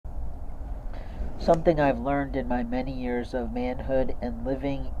Something I've learned in my many years of manhood and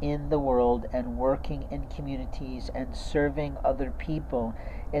living in the world and working in communities and serving other people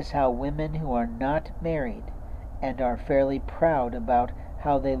is how women who are not married and are fairly proud about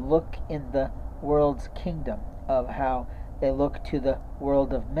how they look in the world's kingdom, of how they look to the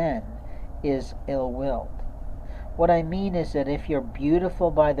world of men, is ill-willed. What I mean is that if you're beautiful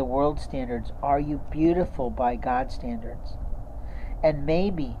by the world's standards, are you beautiful by God's standards? And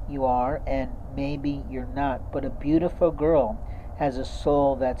maybe you are, and maybe you're not, but a beautiful girl has a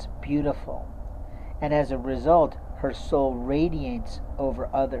soul that's beautiful, and as a result, her soul radiates over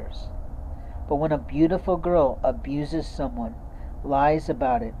others. But when a beautiful girl abuses someone, lies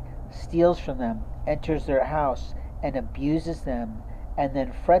about it, steals from them, enters their house, and abuses them, and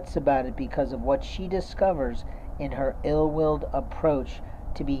then frets about it because of what she discovers in her ill-willed approach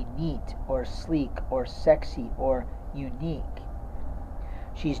to be neat or sleek or sexy or unique,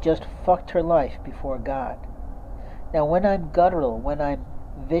 she's just fucked her life before God. Now, when I'm guttural, when I'm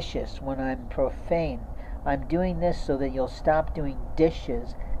vicious, when I'm profane, I'm doing this so that you'll stop doing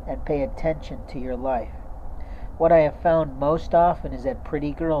dishes and pay attention to your life. What I have found most often is that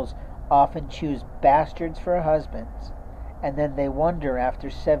pretty girls often choose bastards for husbands, and then they wonder after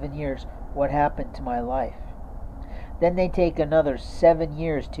 7 years, what happened to my life? Then they take another 7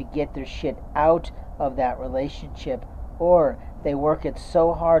 years to get their shit out of that relationship, or they work it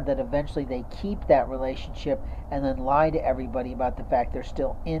so hard that eventually they keep that relationship and then lie to everybody about the fact they're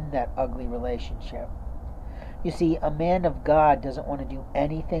still in that ugly relationship. You see, a man of God doesn't want to do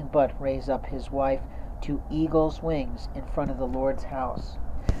anything but raise up his wife to eagle's wings in front of the Lord's house.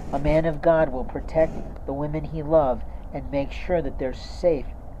 A man of God will protect the women he loves and make sure that they're safe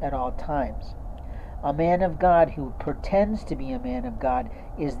at all times. A man of God who pretends to be a man of God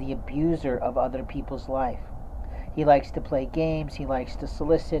is the abuser of other people's life. He likes to play games, he likes to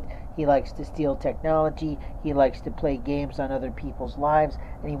solicit, he likes to steal technology, he likes to play games on other people's lives,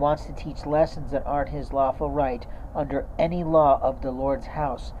 and he wants to teach lessons that aren't his lawful right under any law of the Lord's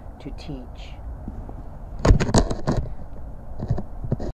house to teach.